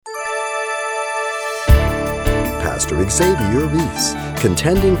Pastor Xavier Reese,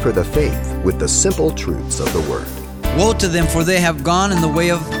 contending for the faith with the simple truths of the Word. Woe to them, for they have gone in the way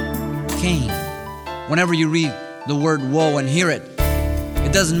of Cain. Whenever you read the word woe and hear it,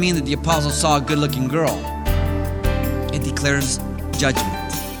 it doesn't mean that the apostle saw a good-looking girl. It declares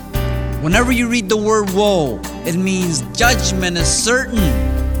judgment. Whenever you read the word woe, it means judgment is certain.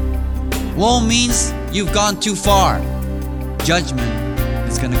 Woe means you've gone too far. Judgment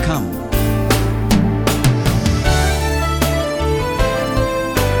is going to come.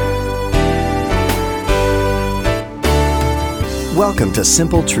 Welcome to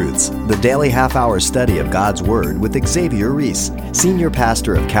Simple Truths, the daily half-hour study of God's Word with Xavier Reese, Senior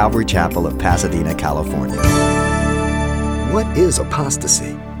Pastor of Calvary Chapel of Pasadena, California. What is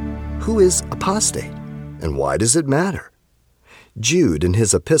apostasy? Who is apostate? And why does it matter? Jude, in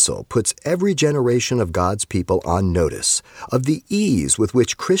his epistle, puts every generation of God's people on notice of the ease with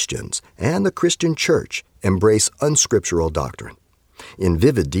which Christians and the Christian church embrace unscriptural doctrine. In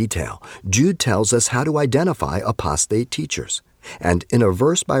vivid detail, Jude tells us how to identify apostate teachers. And in a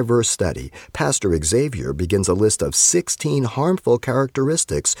verse-by-verse study, Pastor Xavier begins a list of 16 harmful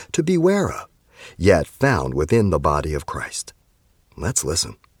characteristics to beware of, yet found within the body of Christ. Let's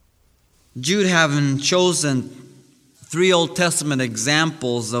listen. Jude, having chosen 3 Old Testament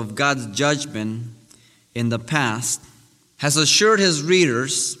examples of God's judgment in the past, has assured his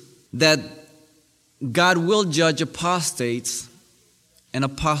readers that God will judge apostates and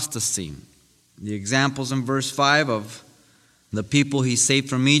apostasy. The examples in verse 5 of the people he saved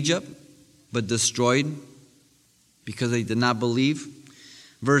from Egypt, but destroyed because they did not believe.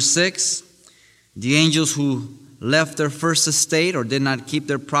 Verse 6, the angels who left their first estate or did not keep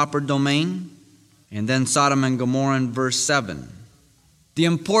their proper domain. And then Sodom and Gomorrah in verse 7. The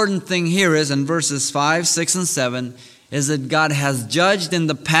important thing here is in verses 5, 6, and 7 is that God has judged in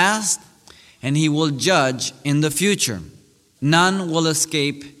the past and He will judge in the future. None will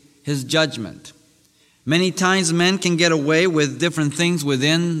escape His judgment. Many times men can get away with different things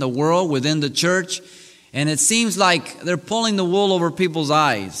within the world, within the church, and it seems like they're pulling the wool over people's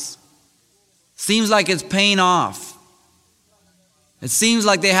eyes. Seems like it's paying off. It seems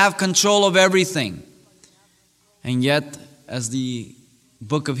like they have control of everything. And yet, as the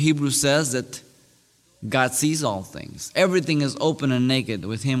book of Hebrews says, that God sees all things. Everything is open and naked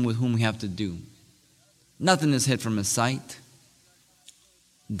with Him with whom we have to do. Nothing is hid from His sight.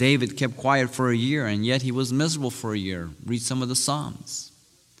 David kept quiet for a year, and yet he was miserable for a year. Read some of the Psalms.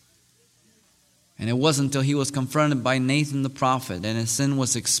 And it wasn't until he was confronted by Nathan the prophet and his sin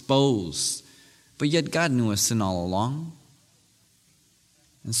was exposed. But yet God knew his sin all along.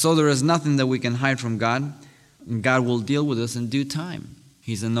 And so there is nothing that we can hide from God, and God will deal with us in due time.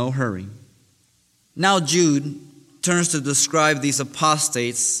 He's in no hurry. Now Jude turns to describe these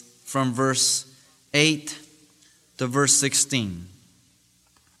apostates from verse 8 to verse 16.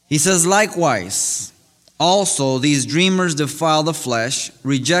 He says, likewise, also these dreamers defile the flesh,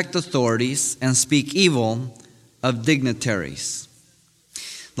 reject authorities, and speak evil of dignitaries.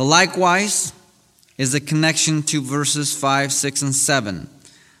 The likewise is a connection to verses 5, 6, and 7.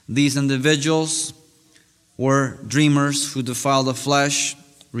 These individuals were dreamers who defiled the flesh,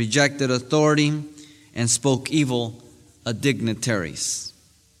 rejected authority, and spoke evil of dignitaries.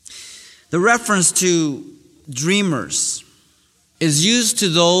 The reference to dreamers is used to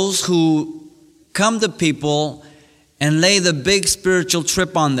those who come to people and lay the big spiritual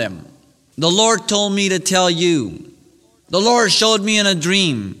trip on them. The Lord told me to tell you. The Lord showed me in a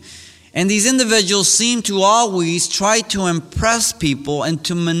dream. And these individuals seem to always try to impress people and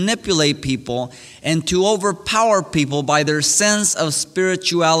to manipulate people and to overpower people by their sense of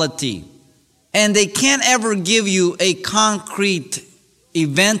spirituality. And they can't ever give you a concrete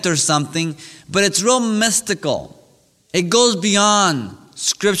event or something, but it's real mystical. It goes beyond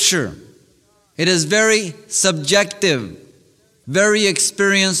Scripture. It is very subjective, very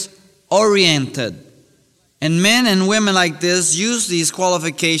experience-oriented. And men and women like this use these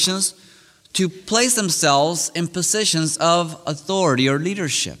qualifications to place themselves in positions of authority or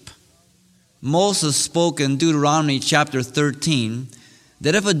leadership. Moses spoke in Deuteronomy chapter 13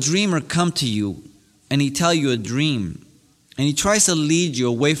 that if a dreamer come to you and he tell you a dream and he tries to lead you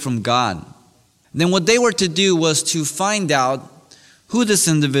away from God, then what they were to do was to find out who this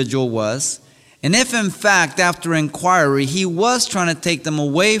individual was, and if in fact after inquiry he was trying to take them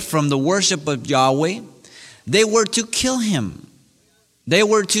away from the worship of Yahweh, they were to kill him. They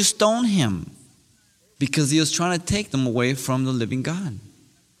were to stone him because he was trying to take them away from the living God.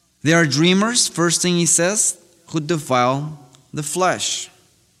 They are dreamers, first thing he says, who defile the flesh.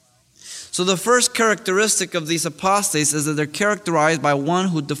 So the first characteristic of these apostates is that they're characterized by one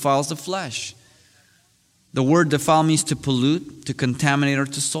who defiles the flesh. The word defile means to pollute, to contaminate, or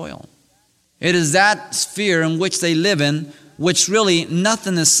to soil. It is that sphere in which they live in, which really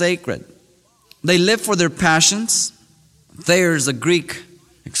nothing is sacred. They live for their passions. Thayer's, a Greek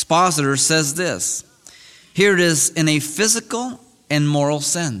expositor, says this. Here it is in a physical and moral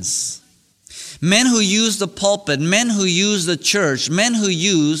sense. Men who use the pulpit, men who use the church, men who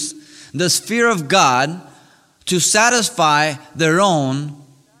use the sphere of God to satisfy their own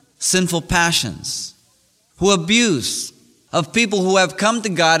sinful passions, who abuse of people who have come to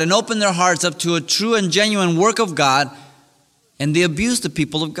God and opened their hearts up to a true and genuine work of God, and they abuse the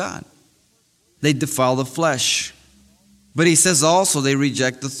people of God. They defile the flesh. But he says also they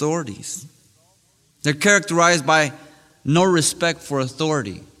reject authorities. They're characterized by no respect for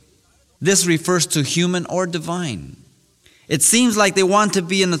authority. This refers to human or divine. It seems like they want to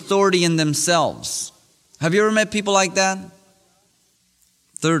be an authority in themselves. Have you ever met people like that?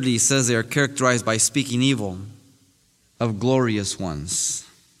 Thirdly, he says they are characterized by speaking evil of glorious ones,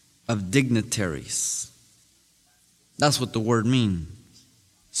 of dignitaries. That's what the word means.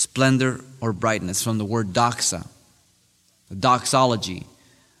 Splendor or brightness, from the word doxa. The doxology,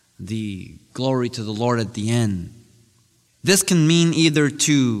 the glory to the Lord at the end. This can mean either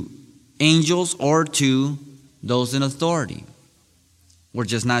to angels or to those in authority. We're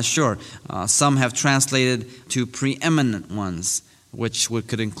just not sure. Some have translated to preeminent ones, which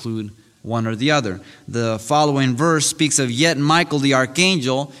could include one or the other. The following verse speaks of yet Michael the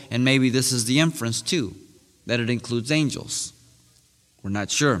archangel, and maybe this is the inference too, that it includes angels. We're not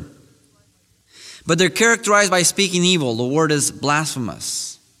sure. But they're characterized by speaking evil. The word is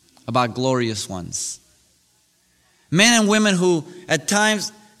blasphemous about glorious ones. Men and women who at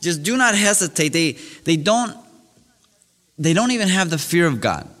times just do not hesitate. They don't even have the fear of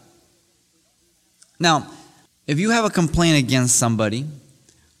God. Now, if you have a complaint against somebody,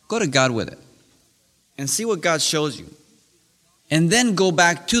 go to God with it and see what God shows you. And then go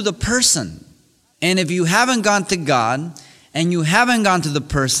back to the person. And if you haven't gone to God and you haven't gone to the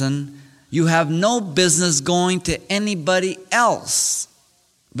person, you have no business going to anybody else.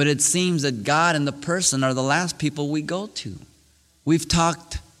 But it seems that God and the person are the last people we go to. We've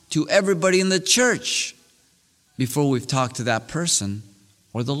talked to everybody in the church before we've talked to that person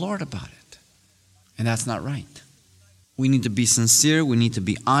or the Lord about it. And that's not right. We need to be sincere. We need to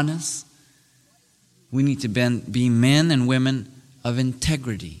be honest. We need to be men and women of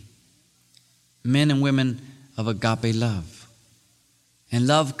integrity. Men and women of agape love. And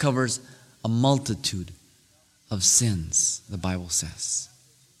love covers a multitude of sins, the Bible says.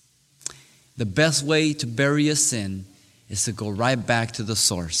 The best way to bury a sin is to go right back to the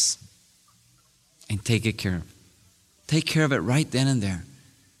source and take it care of. Take care of it right then and there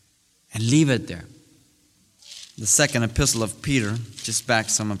and leave it there. The second epistle of Peter, just back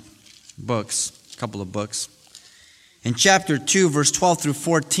some books, a couple of books. In chapter 2, verse 12 through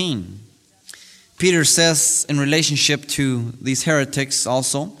 14, Peter says in relationship to these heretics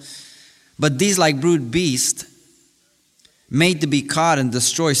also, but these like brute beasts, made to be caught and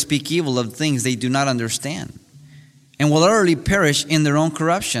destroyed, speak evil of things they do not understand, and will utterly perish in their own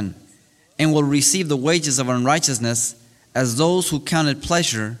corruption, and will receive the wages of unrighteousness as those who count it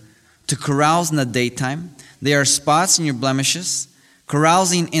pleasure to carouse in the daytime. They are spots in your blemishes,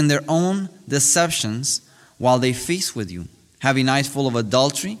 carousing in their own deceptions while they feast with you, having eyes full of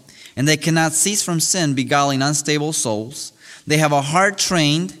adultery, and they cannot cease from sin, beguiling unstable souls. They have a heart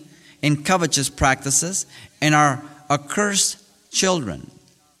trained in covetous practices and are accursed children.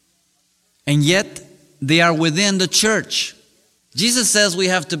 And yet they are within the church. Jesus says we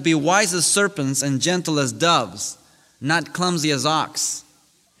have to be wise as serpents and gentle as doves, not clumsy as ox.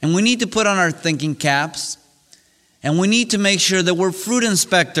 And we need to put on our thinking caps, and we need to make sure that we're fruit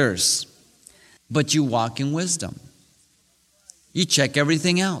inspectors. But you walk in wisdom. You check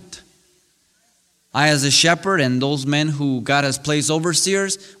everything out. I, as a shepherd, and those men who God has placed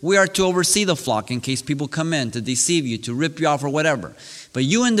overseers, we are to oversee the flock in case people come in to deceive you, to rip you off or whatever. But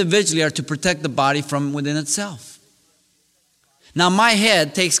you individually are to protect the body from within itself. Now, my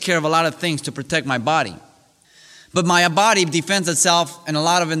head takes care of a lot of things to protect my body. But my body defends itself in a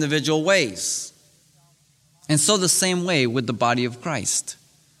lot of individual ways. And so the same way with the body of Christ.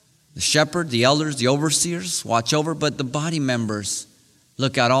 The shepherd, the elders, the overseers watch over, but the body members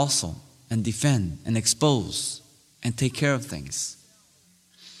look out also and defend and expose and take care of things.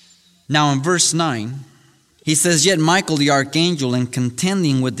 Now in verse 9, he says, yet Michael the archangel, in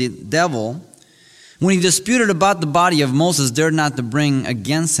contending with the devil, when he disputed about the body of Moses, dared not to bring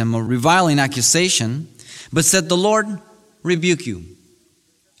against him a reviling accusation, but said, the Lord rebuke you.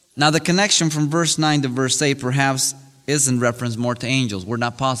 Now the connection from verse 9 to verse 8 perhaps is in reference more to angels. We're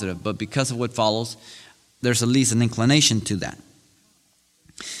not positive, but because of what follows, there's at least an inclination to that.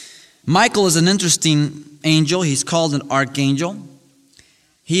 Michael is an interesting angel. He's called an archangel.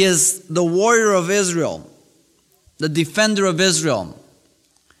 He is the warrior of Israel, the defender of Israel.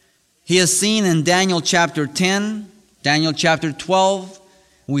 He is seen in Daniel chapter 10, Daniel chapter 12.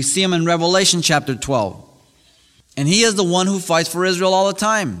 We see him in Revelation chapter 12. And he is the one who fights for Israel all the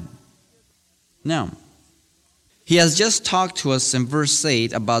time. Now, he has just talked to us in verse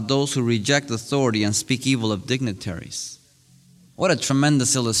 8 about those who reject authority and speak evil of dignitaries. What a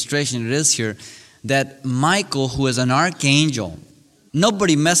tremendous illustration it is here that Michael, who is an archangel,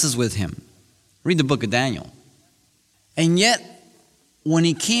 nobody messes with him. Read the book of Daniel. And yet, when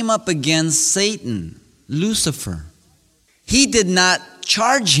he came up against Satan, Lucifer, he did not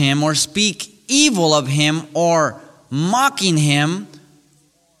charge him or speak evil of him or mocking him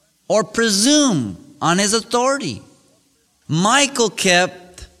or presume on his authority. Michael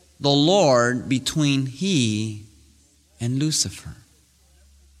kept the Lord between he and Lucifer.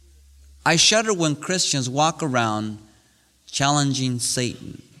 I shudder when Christians walk around challenging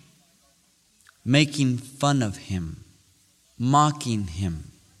Satan, making fun of him, mocking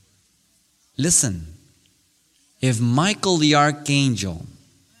him. Listen, if Michael the archangel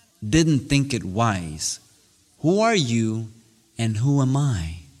didn't think it wise, who are you and who am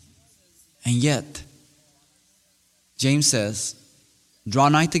I? And yet, James says, draw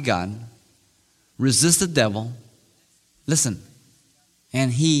nigh to God, resist the devil, listen,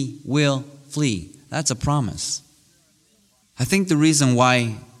 and he will flee. That's a promise. I think the reason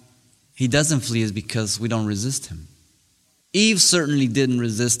why he doesn't flee is because we don't resist him. Eve certainly didn't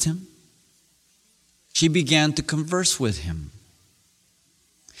resist him. She began to converse with him.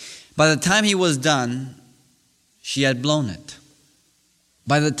 By the time he was done, she had blown it.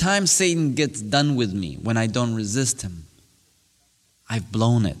 By the time Satan gets done with me, when I don't resist him, I've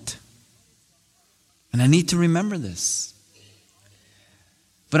blown it. And I need to remember this.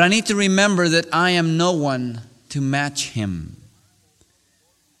 But I need to remember that I am no one to match him.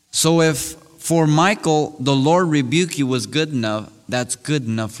 So if for Michael, the Lord rebuke you was good enough, that's good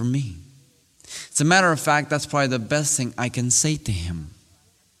enough for me. As a matter of fact, that's probably the best thing I can say to him.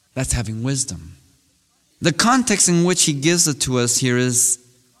 That's having wisdom. The context in which he gives it to us here is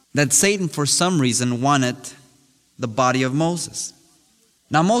that Satan, for some reason, wanted the body of Moses.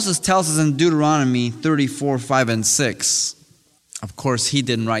 Now, Moses tells us in Deuteronomy 34, 5, and 6. Of course, he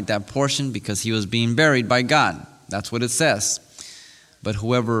didn't write that portion because he was being buried by God. That's what it says. But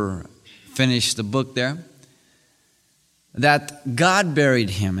whoever finished the book there, that God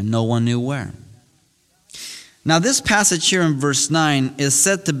buried him and no one knew where. Now, this passage here in verse 9 is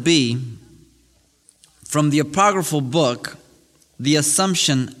said to be from the apocryphal book, The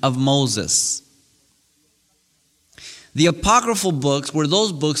Assumption of Moses. The apocryphal books were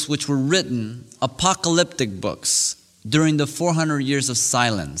those books which were written, apocalyptic books, during the 400 years of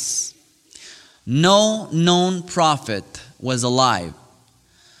silence. No known prophet was alive,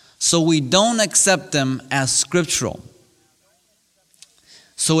 so we don't accept them as scriptural.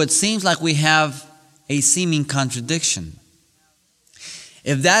 So it seems like we have a seeming contradiction.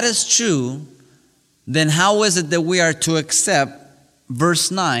 If that is true, then how is it that we are to accept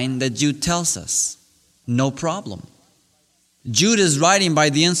verse 9 that Jude tells us? No problem. Jude is writing by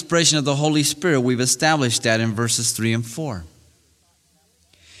the inspiration of the Holy Spirit. We've established that in verses 3 and 4.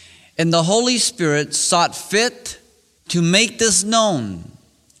 And the Holy Spirit sought fit to make this known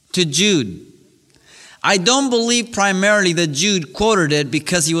to Jude. I don't believe primarily that Jude quoted it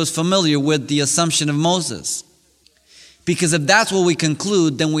because he was familiar with the Assumption of Moses. Because if that's what we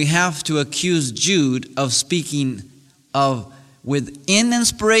conclude, then we have to accuse Jude of speaking of within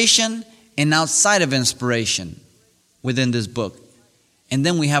inspiration and outside of inspiration within this book. And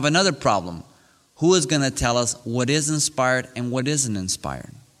then we have another problem. Who is going to tell us what is inspired and what isn't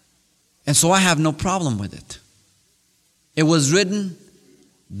inspired? And so I have no problem with it. It was written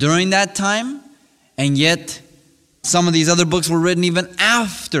during that time, and yet some of these other books were written even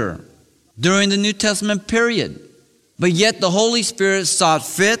after, during the New Testament period. But yet the Holy Spirit sought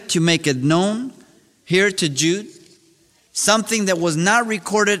fit to make it known here to Jude, something that was not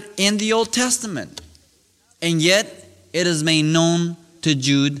recorded in the Old Testament. And yet it is made known to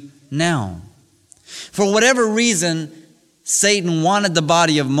Jude now. For whatever reason Satan wanted the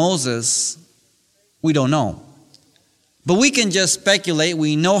body of Moses, we don't know. But we can just speculate.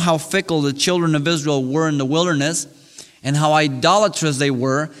 We know how fickle the children of Israel were in the wilderness and how idolatrous they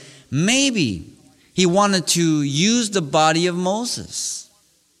were. Maybe he wanted to use the body of Moses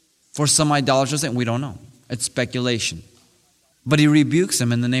for some idolatrous thing. We don't know. It's speculation. But he rebukes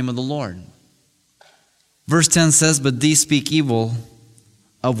them in the name of the Lord. Verse 10 says, but these speak evil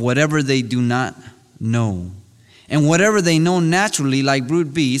of whatever they do not know. And whatever they know naturally, like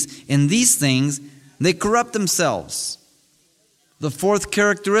brute beasts, in these things they corrupt themselves. The fourth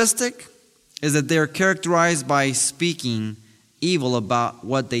characteristic is that they are characterized by speaking evil about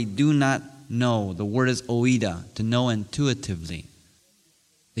what they do not know. The word is oida, to know intuitively.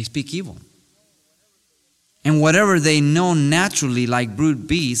 They speak evil. And whatever they know naturally, like brute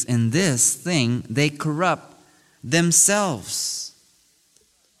beasts, in this thing they corrupt themselves.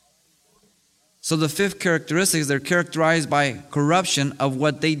 So the fifth characteristic is they're characterized by corruption of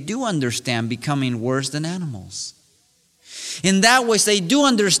what they do understand, becoming worse than animals. In that which they do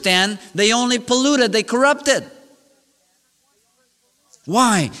understand, they only pollute it, they corrupt it.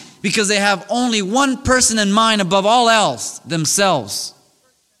 Why? Because they have only one person in mind above all else, themselves.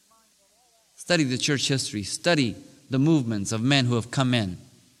 Study the church history. Study the movements of men who have come in.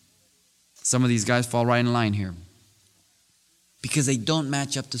 Some of these guys fall right in line here. Because they don't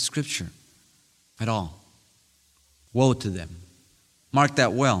match up to Scripture at all. Woe to them. Mark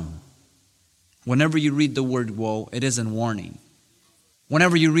that well. Whenever you read the word woe, it isn't warning.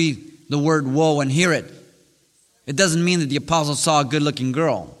 Whenever you read the word woe and hear it, it doesn't mean that the apostle saw a good-looking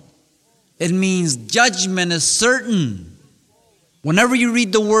girl. It means judgment is certain. Whenever you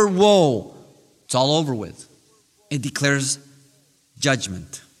read the word woe, it's all over with. It declares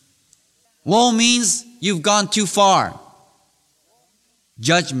judgment. Woe means you've gone too far.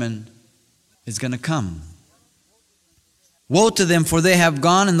 Judgment is going to come. Woe to them, for they have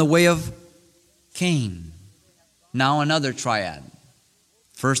gone in the way of Cain. Now another triad.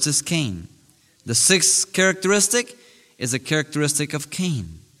 First is Cain. The sixth characteristic is a characteristic of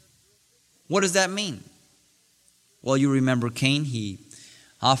Cain. What does that mean? Well, you remember Cain, he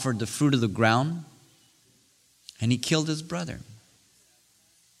offered the fruit of the ground and he killed his brother.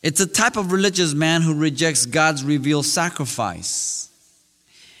 It's a type of religious man who rejects God's revealed sacrifice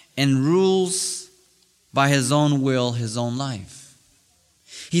and rules by his own will, his own life.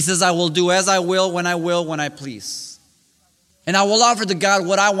 He says, I will do as I will, when I please. And I will offer to God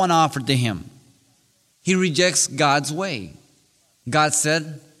what I want to offer to him. He rejects God's way. God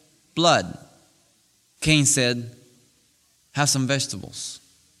said, blood. Cain said, have some vegetables.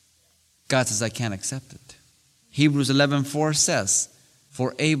 God says, I can't accept it. Hebrews 11:4 says,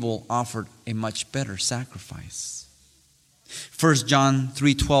 for Abel offered a much better sacrifice. 1 John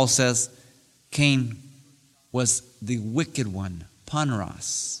 3:12 says, Cain was the wicked one,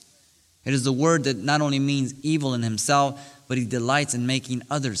 Panras. It is the word that not only means evil in himself, but he delights in making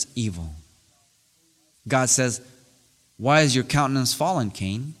others evil. God says, why is your countenance fallen,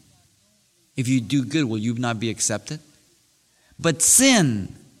 Cain? If you do good, will you not be accepted? But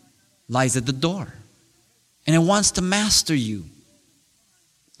sin lies at the door, and it wants to master you.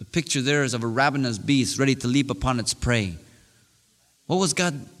 The picture there is of a ravenous beast ready to leap upon its prey. What was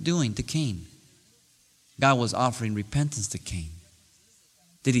God doing to Cain? God was offering repentance to Cain.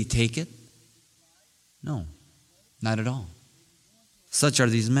 Did he take it? No, not at all. Such are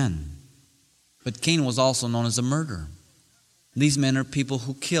these men. But Cain was also known as a murderer. These men are people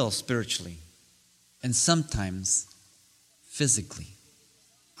who kill spiritually and sometimes physically.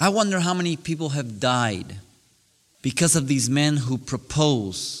 I wonder how many people have died because of these men who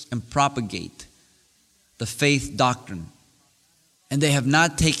propose and propagate the faith doctrine. And they have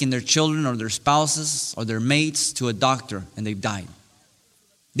not taken their children or their spouses or their mates to a doctor, and they've died.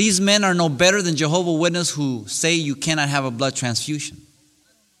 These men are no better than Jehovah's Witnesses who say you cannot have a blood transfusion.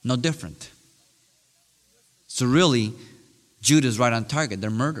 No different. So really, Jude is right on target. They're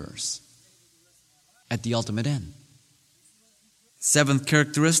murderers at the ultimate end. Seventh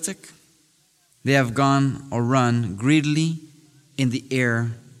characteristic, they have gone or run greedily in the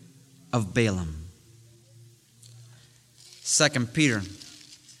air of Balaam. 2 Peter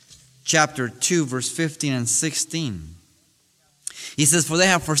chapter 2, verse 15 and 16. He says, for they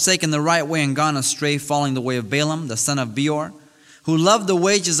have forsaken the right way and gone astray, following the way of Balaam, the son of Beor, who loved the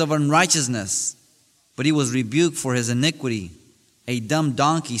wages of unrighteousness, but he was rebuked for his iniquity, a dumb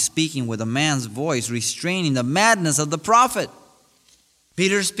donkey speaking with a man's voice, restraining the madness of the prophet.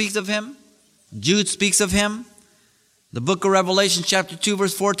 Peter speaks of him. Jude speaks of him. The book of Revelation chapter 2,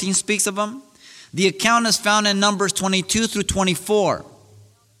 verse 14 speaks of him. The account is found in Numbers 22 through 24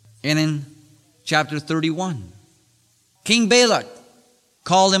 and in chapter 31. King Balak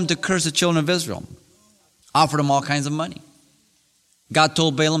called him to curse the children of Israel, offered him all kinds of money. God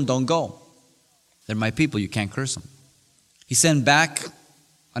told Balaam, don't go. They're my people, you can't curse them. He sent back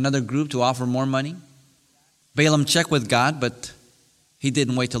another group to offer more money. Balaam checked with God, but he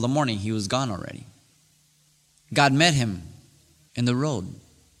didn't wait till the morning. He was gone already. God met him in the road.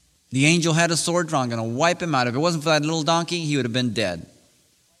 The angel had a sword drawn, going to wipe him out. If it wasn't for that little donkey, he would have been dead.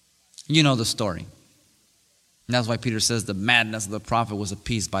 You know the story. And that's why Peter says the madness of the prophet was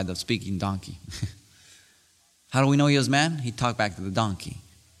appeased by the speaking donkey. How do we know he was mad? He talked back to the donkey.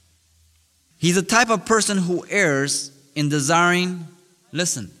 He's the type of person who errs in desiring,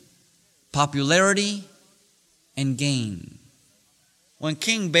 listen, popularity and gain. When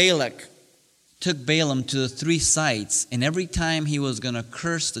King Balak took Balaam to the 3 sites, and every time he was going to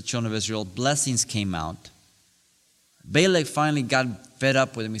curse the children of Israel, blessings came out. Balak finally got fed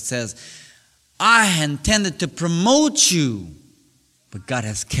up with him. He says, I intended to promote you, but God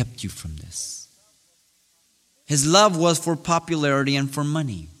has kept you from this. His love was for popularity and for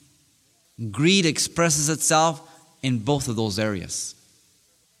money. Greed expresses itself in both of those areas.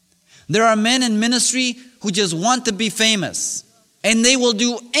 There are men in ministry who just want to be famous, and they will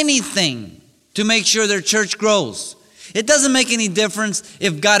do anything to make sure their church grows. It doesn't make any difference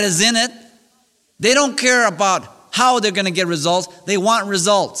if God is in it. They don't care about how they're going to get results. They want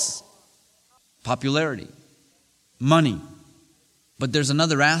results. Popularity, money. But there's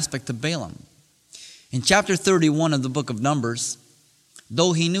another aspect to Balaam. In chapter 31 of the book of Numbers,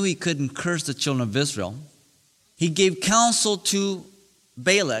 though he knew he couldn't curse the children of Israel, he gave counsel to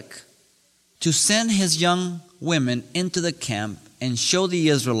Balak to send his young women into the camp and show the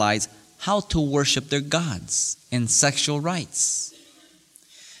Israelites how to worship their gods in sexual rites.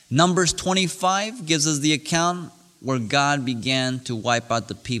 Numbers 25 gives us the account where God began to wipe out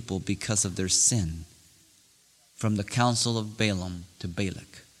the people because of their sin, from the counsel of Balaam to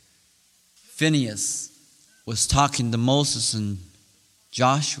Balak. Phinehas was talking to Moses and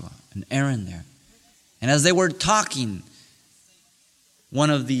Joshua and Aaron there. And as they were talking, one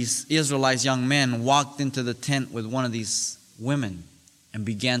of these Israelite young men walked into the tent with one of these women and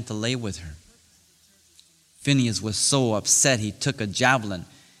began to lay with her. Phinehas was so upset, he took a javelin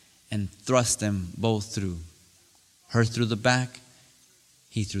and thrust them both through. Her through the back,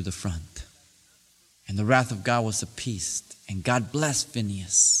 he through the front. And the wrath of God was appeased. And God blessed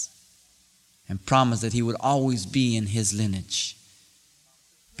Phinehas and promised that he would always be in his lineage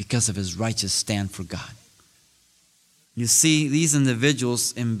because of his righteous stand for God. You see, these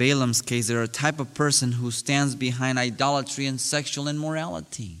individuals, in Balaam's case, they're a type of person who stands behind idolatry and sexual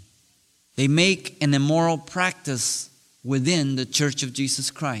immorality. They make an immoral practice within the Church of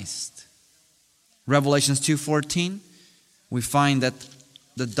Jesus Christ. Revelations 2:14, we find that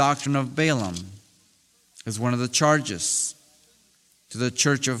the doctrine of Balaam is one of the charges to the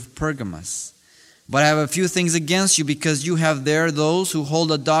church of Pergamos. But I have a few things against you, because you have there those who hold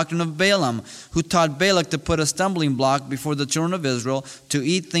the doctrine of Balaam, who taught Balak to put a stumbling block before the children of Israel, to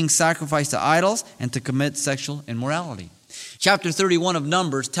eat things sacrificed to idols, and to commit sexual immorality. Chapter 31 of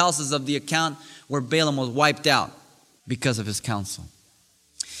Numbers tells us of the account where Balaam was wiped out because of his counsel.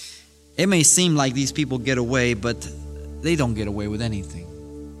 It may seem like these people get away, but they don't get away with anything.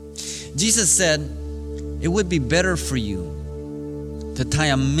 Jesus said, it would be better for you to tie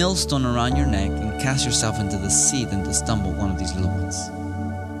a millstone around your neck and cast yourself into the sea than to stumble one of these little ones.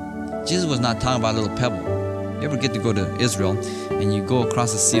 Jesus was not talking about a little pebble. You ever get to go to Israel and you go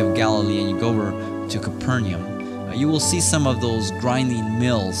across the Sea of Galilee and you go over to Capernaum, you will see some of those grinding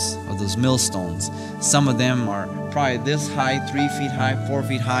mills, of those millstones. Some of them are probably this high, 3 feet high, 4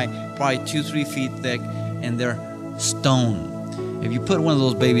 feet high, probably 2-3 feet thick, and they're stone. If you put one of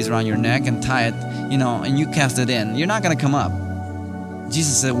those babies around your neck and tie it, and you cast it in, you're not going to come up.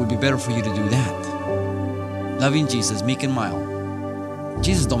 Jesus said it would be better for you to do that. Loving Jesus, meek and mild.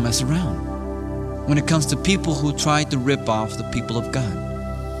 Jesus don't mess around when it comes to people who try to rip off the people of God.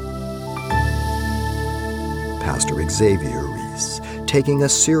 Pastor Xavier Reese, taking a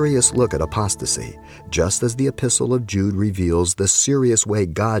serious look at apostasy, just as the Epistle of Jude reveals the serious way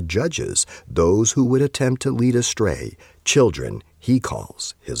God judges those who would attempt to lead astray children he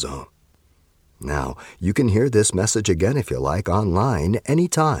calls his own. Now, you can hear this message again if you like online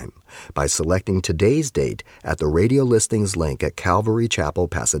anytime by selecting today's date at the radio listings link at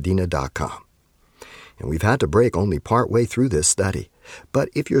calvarychapelpasadena.com. And we've had to break only part way through this study, but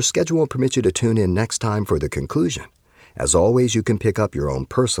if your schedule permits you to tune in next time for the conclusion, as always, you can pick up your own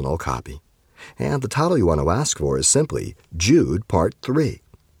personal copy. And the title you want to ask for is simply Jude Part 3.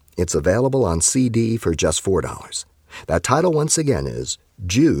 It's available on CD for just $4. That title once again is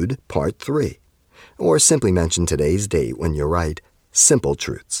Jude Part 3. Or simply mention today's date when you write Simple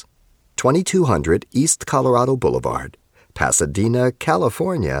Truths, 2200 East Colorado Boulevard, Pasadena,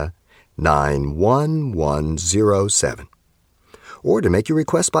 California, 91107. Or to make your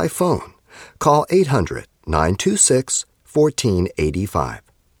request by phone, call 800-926-1485.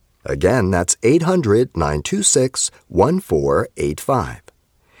 Again, that's 800-926-1485.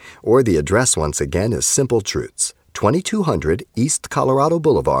 Or the address once again is Simple Truths, 2200 East Colorado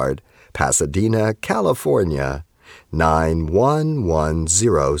Boulevard, Pasadena, California,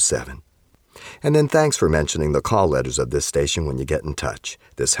 91107. And then thanks for mentioning the call letters of this station when you get in touch.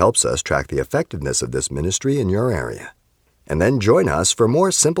 This helps us track the effectiveness of this ministry in your area. And then join us for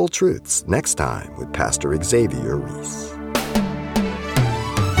more Simple Truths next time with Pastor Xavier Reese.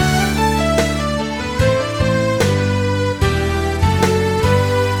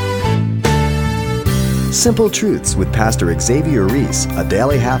 Simple Truths with Pastor Xavier Reese, a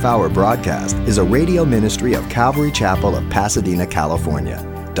daily half-hour broadcast, is a radio ministry of Calvary Chapel of Pasadena, California.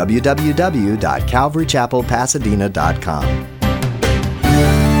 www.calvarychapelpasadena.com.